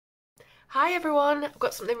Hi everyone, I've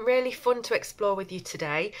got something really fun to explore with you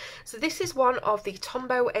today. So this is one of the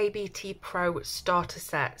Tombow ABT Pro starter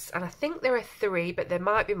sets, and I think there are 3, but there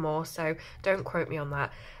might be more, so don't quote me on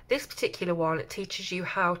that. This particular one teaches you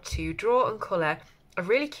how to draw and colour a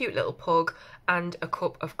really cute little pug and a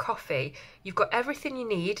cup of coffee. You've got everything you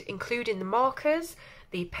need, including the markers,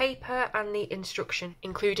 the paper and the instruction,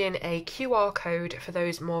 including a QR code for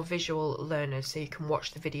those more visual learners so you can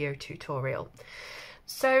watch the video tutorial.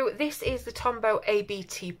 So this is the Tombow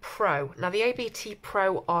ABT Pro. Now the ABT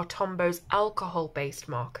Pro are Tombow's alcohol-based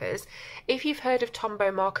markers. If you've heard of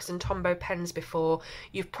Tombow markers and Tombow pens before,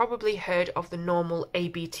 you've probably heard of the normal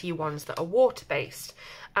ABT ones that are water-based.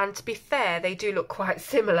 And to be fair, they do look quite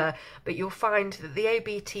similar, but you'll find that the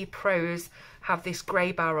ABT Pros have this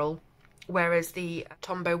grey barrel, whereas the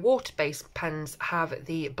Tombow water-based pens have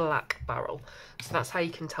the black barrel. So that's how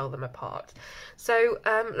you can tell them apart. So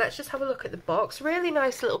let's just have a look at the box. Really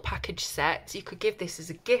nice little package set. You could give this as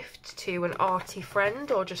a gift to an arty friend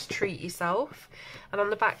or just treat yourself. And on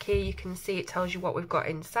the back here you can see it tells you what we've got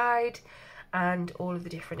inside and all of the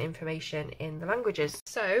different information in the languages.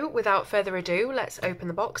 So without further ado, let's open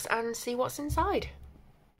the box and see what's inside.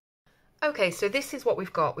 Okay, so this is what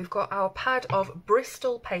we've got. We've got our pad of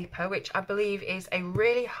Bristol paper, which I believe is a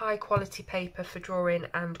really high quality paper for drawing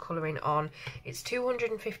and colouring on. It's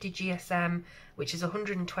 250 GSM, which is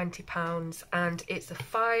 £120, and it's a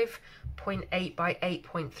 5.8 by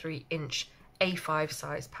 8.3 inch A5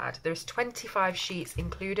 size pad. There's 25 sheets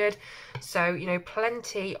included, so you know,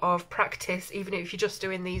 plenty of practice, even if you're just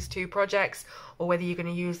doing these 2 projects, or whether you're going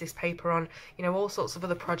to use this paper on, you know, all sorts of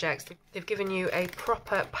other projects. They've given you a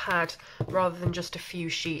proper pad rather than just a few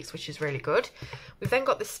sheets, which is really good. We've then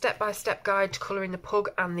got the step-by-step guide to colouring the pug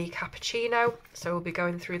and the cappuccino, so we'll be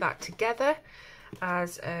going through that together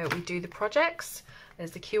as we do the projects.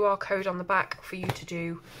 There's the QR code on the back for you to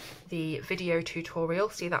do the video tutorial,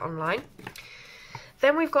 see that online.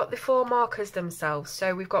 Then we've got the 4 markers themselves.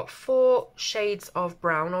 So we've got 4 shades of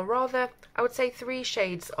brown, or rather I would say 3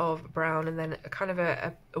 shades of brown, and then a kind of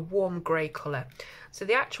a warm grey colour. So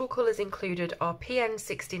the actual colours included are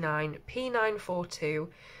PN69, P942,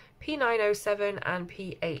 P907 and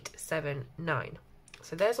P879.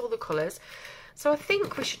 So there's all the colours. So I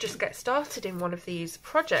think we should just get started in one of these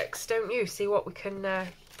projects, don't you? See what we can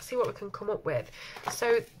come up with.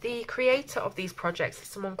 So the creator of these projects is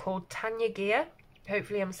someone called Tanya Gear.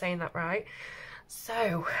 Hopefully I'm saying that right.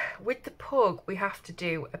 So with the pug, we have to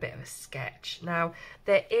do a bit of a sketch. Now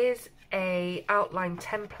there is a outline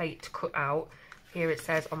template to cut out. Here it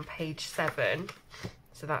says on page 7.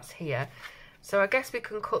 So that's here. So I guess we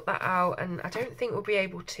can cut that out, and I don't think we'll be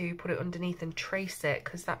able to put it underneath and trace it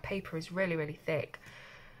because that paper is really, really thick.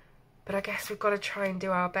 But I guess we've got to try and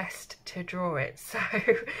do our best to draw it. So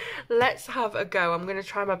let's have a go. I'm going to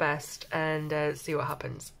try my best and see what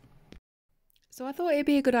happens. So I thought it'd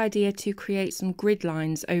be a good idea to create some grid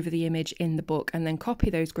lines over the image in the book and then copy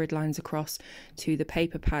those grid lines across to the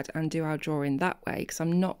paper pad and do our drawing that way, because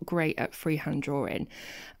I'm not great at freehand drawing.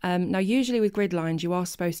 Now usually with grid lines you are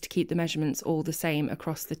supposed to keep the measurements all the same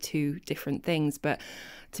across the 2 different things, but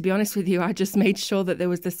to be honest with you, I just made sure that there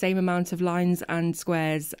was the same amount of lines and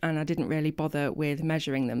squares, and I didn't really bother with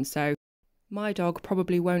measuring them. So my dog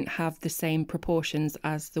probably won't have the same proportions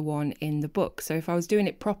as the one in the book. So if I was doing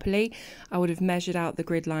it properly, I would have measured out the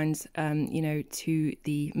grid lines, you know, to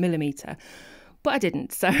the millimetre. But I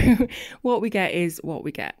didn't. So what we get is what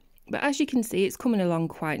we get. But as you can see, it's coming along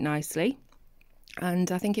quite nicely.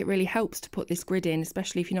 And I think it really helps to put this grid in,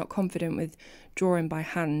 especially if you're not confident with drawing by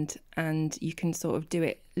hand, and you can sort of do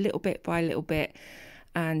it little bit by little bit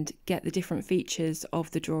and get the different features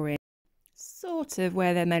of the drawing sort of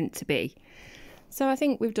where they're meant to be. So I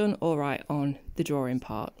think we've done all right on the drawing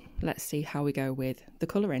part. Let's see how we go with the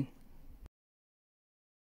colouring.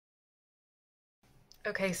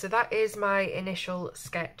 Okay, so that is my initial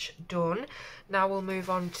sketch done. Now we'll move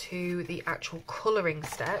on to the actual colouring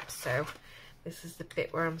steps. So this is the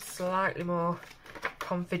bit where I'm slightly more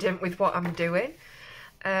confident with what I'm doing.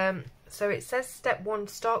 So it says step 1,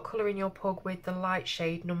 start colouring your pug with the light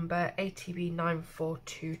shade number ATB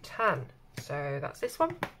 942 tan. So that's this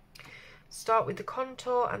one. Start with the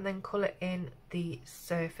contour and then colour in the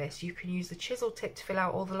surface. You can use the chisel tip to fill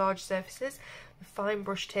out all the large surfaces. The fine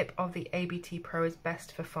brush tip of the ABT Pro is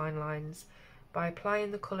best for fine lines. By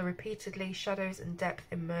applying the colour repeatedly, shadows and depth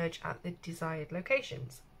emerge at the desired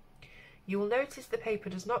locations. You will notice the paper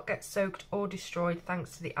does not get soaked or destroyed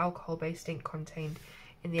thanks to the alcohol-based ink contained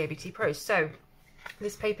in the ABT Pro. So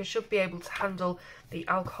this paper should be able to handle the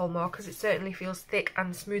alcohol markers. It certainly feels thick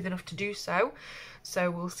and smooth enough to do so.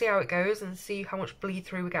 So we'll see how it goes and see how much bleed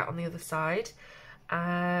through we get on the other side.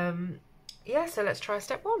 yeah, so let's try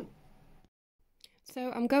step 1.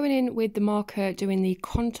 So I'm going in with the marker doing the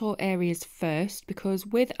contour areas first, because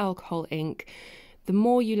with alcohol ink, the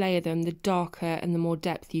more you layer them, the darker and the more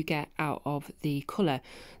depth you get out of the colour.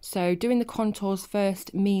 So doing the contours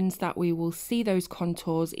first means that we will see those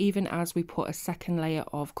contours even as we put a second layer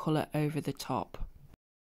of colour over the top.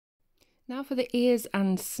 Now for the ears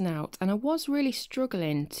and snout, and I was really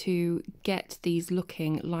struggling to get these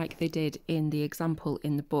looking like they did in the example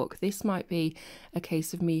in the book. This might be a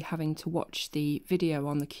case of me having to watch the video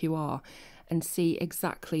on the QR and see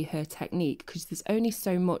exactly her technique, because there's only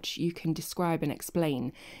so much you can describe and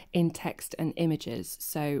explain in text and images.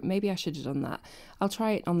 So maybe I should have done that. I'll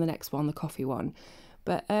try it on the next one, the coffee one.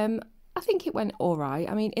 But I think it went all right.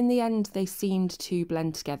 I mean, in the end, they seemed to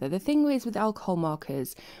blend together. The thing is with alcohol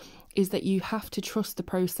markers is that you have to trust the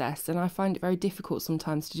process, and I find it very difficult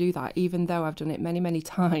sometimes to do that, even though I've done it many, many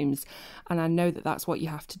times, and I know that that's what you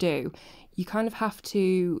have to do. You kind of have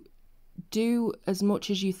to do as much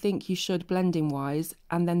as you think you should blending wise,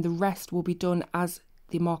 and then the rest will be done as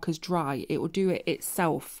the markers dry. It will do it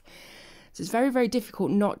itself. So it's very, very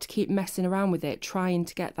difficult not to keep messing around with it, trying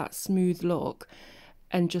to get that smooth look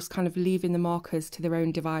and just kind of leaving the markers to their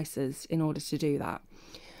own devices in order to do that.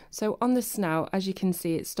 So on the snout, as you can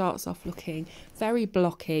see, it starts off looking very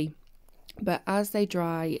blocky, but as they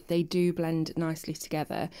dry, they do blend nicely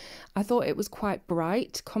together. I thought it was quite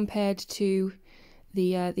bright compared to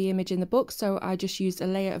the image in the book, so I just used a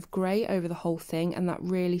layer of grey over the whole thing, and that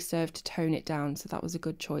really served to tone it down, so that was a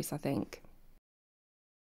good choice, I think.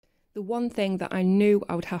 The one thing that I knew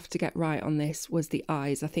I would have to get right on this was the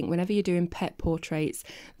eyes. I think whenever you're doing pet portraits,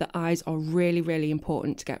 the eyes are really, really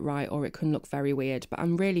important to get right, or it can look very weird, but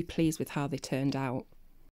I'm really pleased with how they turned out.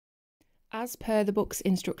 As per the book's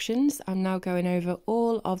instructions, I'm now going over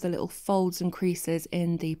all of the little folds and creases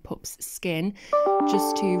in the pup's skin,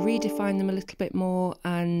 just to redefine them a little bit more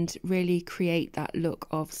and really create that look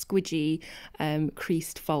of squidgy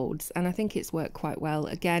creased folds. And I think it's worked quite well.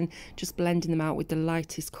 Again, just blending them out with the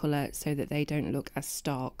lightest colour so that they don't look as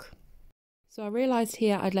stark. So I realised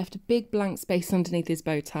here I'd left a big blank space underneath his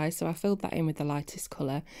bow tie, so I filled that in with the lightest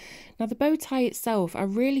colour. Now the bow tie itself, I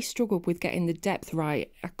really struggled with getting the depth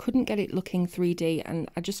right. I couldn't get it looking 3D,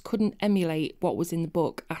 and I just couldn't emulate what was in the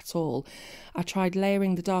book at all. I tried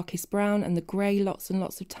layering the darkest brown and the grey lots and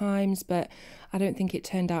lots of times, but I don't think it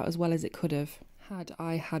turned out as well as it could have had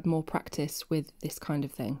I had more practice with this kind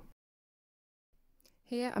of thing.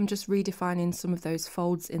 Here I'm just redefining some of those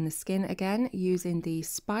folds in the skin again, using the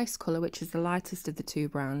spice colour, which is the lightest of the two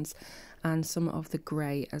browns, and some of the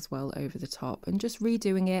grey as well over the top, and just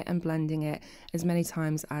redoing it and blending it as many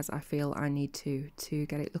times as I feel I need to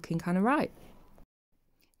get it looking kind of right.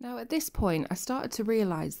 Now at this point I started to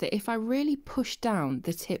realise that if I really pushed down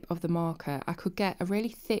the tip of the marker, I could get a really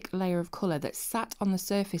thick layer of colour that sat on the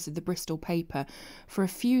surface of the Bristol paper for a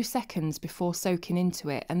few seconds before soaking into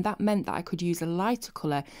it, and that meant that I could use a lighter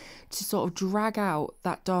colour to sort of drag out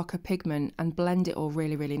that darker pigment and blend it all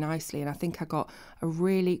really, really nicely, and I think I got a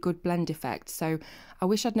really good blend effect. So I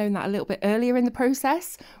wish I'd known that a little bit earlier in the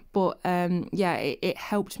process, but yeah, it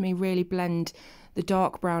helped me really blend the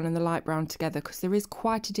dark brown and the light brown together, because there is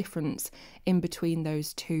quite a difference in between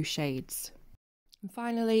those two shades. And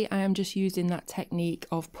finally, I am just using that technique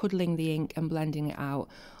of puddling the ink and blending it out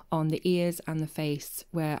on the ears and the face,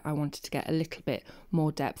 where I wanted to get a little bit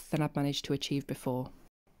more depth than I'd managed to achieve before.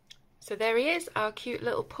 So there he is, our cute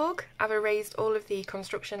little pug. I've erased all of the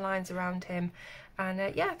construction lines around him,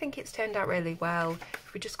 and yeah, I think it's turned out really well.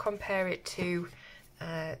 If we just compare it to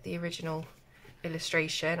the original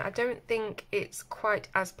illustration, I don't think it's quite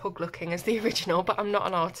as pug looking as the original, but I'm not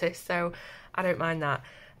an artist, so I don't mind that.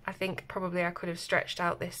 I think probably I could have stretched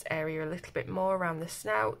out this area a little bit more around the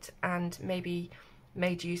snout and maybe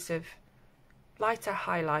made use of lighter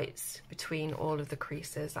highlights between all of the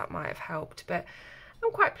creases. That might have helped, but I'm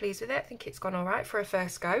quite pleased with it. I think it's gone all right for a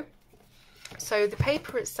first go. So the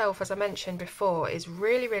paper itself, as I mentioned before, is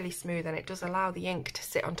really, really smooth, and it does allow the ink to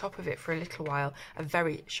sit on top of it for a little while, a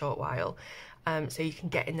very short while. So you can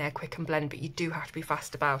get in there quick and blend, but you do have to be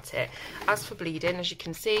fast about it. As for bleeding, as you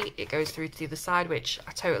can see, it goes through to the other side, which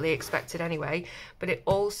I totally expected anyway, but it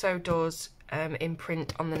also does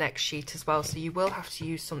imprint on the next sheet as well, so you will have to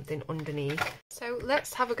use something underneath. So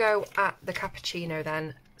let's have a go at the cappuccino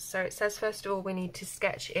then. So it says first of all we need to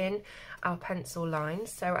sketch in our pencil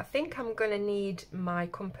lines, so I think I'm going to need my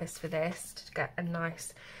compass for this to get a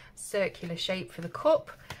nice circular shape for the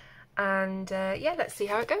cup, and yeah, let's see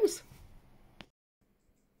how it goes.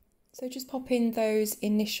 So just popping those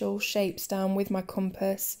initial shapes down with my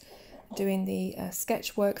compass, doing the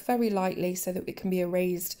sketch work very lightly so that it can be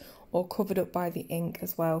erased or covered up by the ink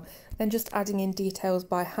as well. Then just adding in details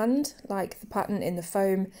by hand, like the pattern in the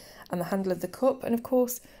foam and the handle of the cup, and of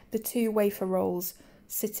course the 2 wafer rolls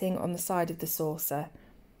sitting on the side of the saucer.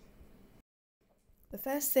 The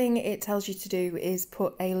first thing it tells you to do is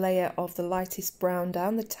put a layer of the lightest brown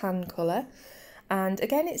down, the tan colour. And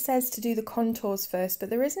again, it says to do the contours first, but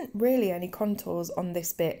there isn't really any contours on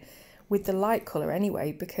this bit with the light colour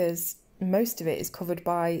anyway, because most of it is covered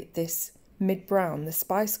by this mid-brown, the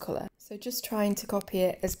spice colour. So just trying to copy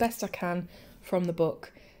it as best I can from the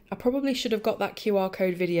book. I probably should have got that QR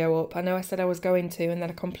code video up. I know I said I was going to, and then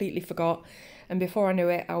I completely forgot. And before I knew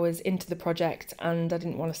it, I was into the project and I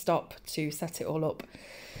didn't want to stop to set it all up.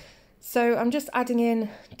 So I'm just adding in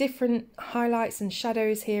different highlights and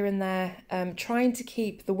shadows here and there, trying to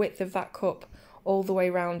keep the width of that cup all the way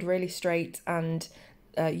around really straight and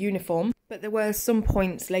uniform. But there were some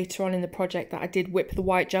points later on in the project that I did whip the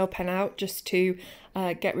white gel pen out just to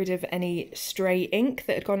get rid of any stray ink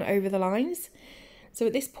that had gone over the lines. So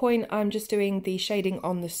at this point I'm just doing the shading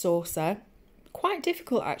on the saucer. Quite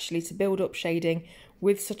difficult actually to build up shading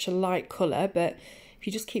with such a light colour, but if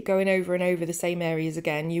you just keep going over and over the same areas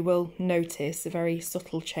again, you will notice a very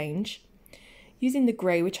subtle change. Using the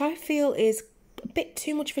grey, which I feel is a bit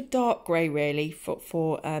too much of a dark grey really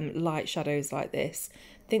for light shadows like this.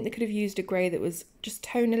 I think they could have used a grey that was just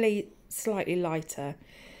tonally slightly lighter.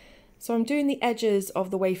 So I'm doing the edges of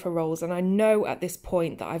the wafer rolls, and I know at this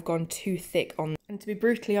point that I've gone too thick on them. And to be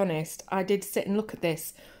brutally honest, I did sit and look at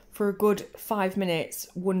this for a good 5 minutes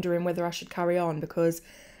wondering whether I should carry on, because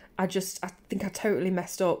I think I totally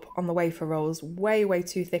messed up on the wafer rolls, way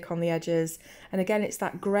too thick on the edges. And again, it's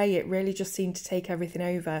that grey, it really just seemed to take everything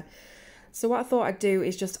over. So what I thought I'd do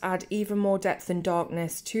is just add even more depth and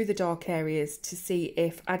darkness to the dark areas to see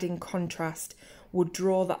if adding contrast would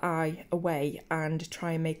draw the eye away and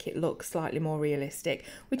try and make it look slightly more realistic,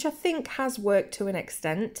 which I think has worked to an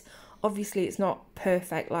extent. Obviously it's not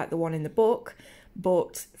perfect like the one in the book,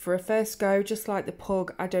 but for a first go, just like the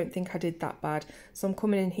pug, I don't think I did that bad. So I'm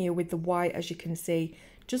coming in here with the white, as you can see,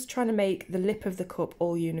 just trying to make the lip of the cup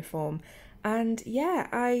all uniform. And yeah,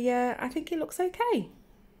 I think it looks okay.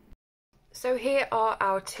 So here are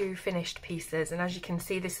our 2 finished pieces, and as you can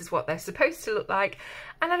see, this is what they're supposed to look like,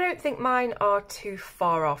 and I don't think mine are too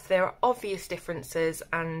far off. There are obvious differences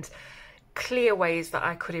and clear ways that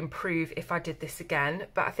I could improve if I did this again,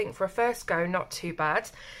 but I think for a first go, not too bad.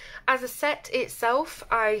 As a set itself,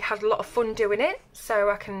 I had a lot of fun doing it, so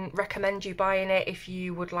I can recommend you buying it if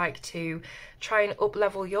you would like to try and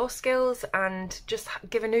up-level your skills and just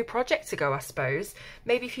give a new project a go, I suppose.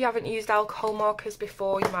 Maybe if you haven't used alcohol markers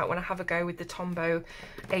before, you might want to have a go with the Tombow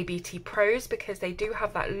ABT Pros, because they do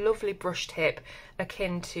have that lovely brush tip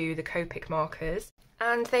akin to the Copic markers.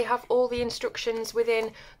 And they have all the instructions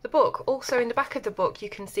within the book. Also in the back of the book, you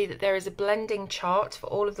can see that there is a blending chart for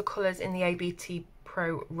all of the colours in the ABT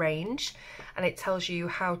Pro range, and it tells you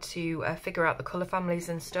how to figure out the colour families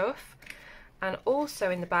and stuff. And also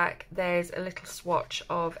in the back there's a little swatch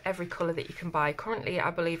of every colour that you can buy. Currently I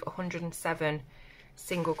believe 107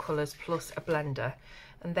 single colours plus a blender,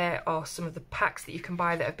 and there are some of the packs that you can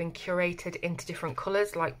buy that have been curated into different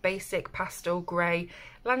colours like basic, pastel, grey,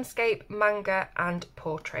 landscape, manga and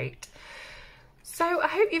portrait. So I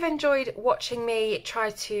hope you've enjoyed watching me try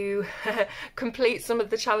to complete some of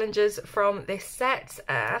the challenges from this set.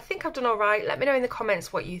 I think I've done all right. Let me know in the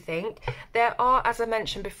comments what you think. There are, as I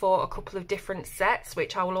mentioned before, a couple of different sets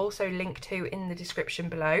which I will also link to in the description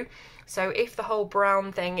below. So if the whole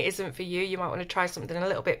brown thing isn't for you, you might want to try something a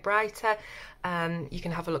little bit brighter. You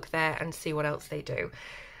can have a look there and see what else they do.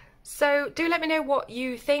 So do let me know what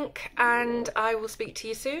you think, and I will speak to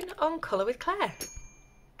you soon on Colour with Claire.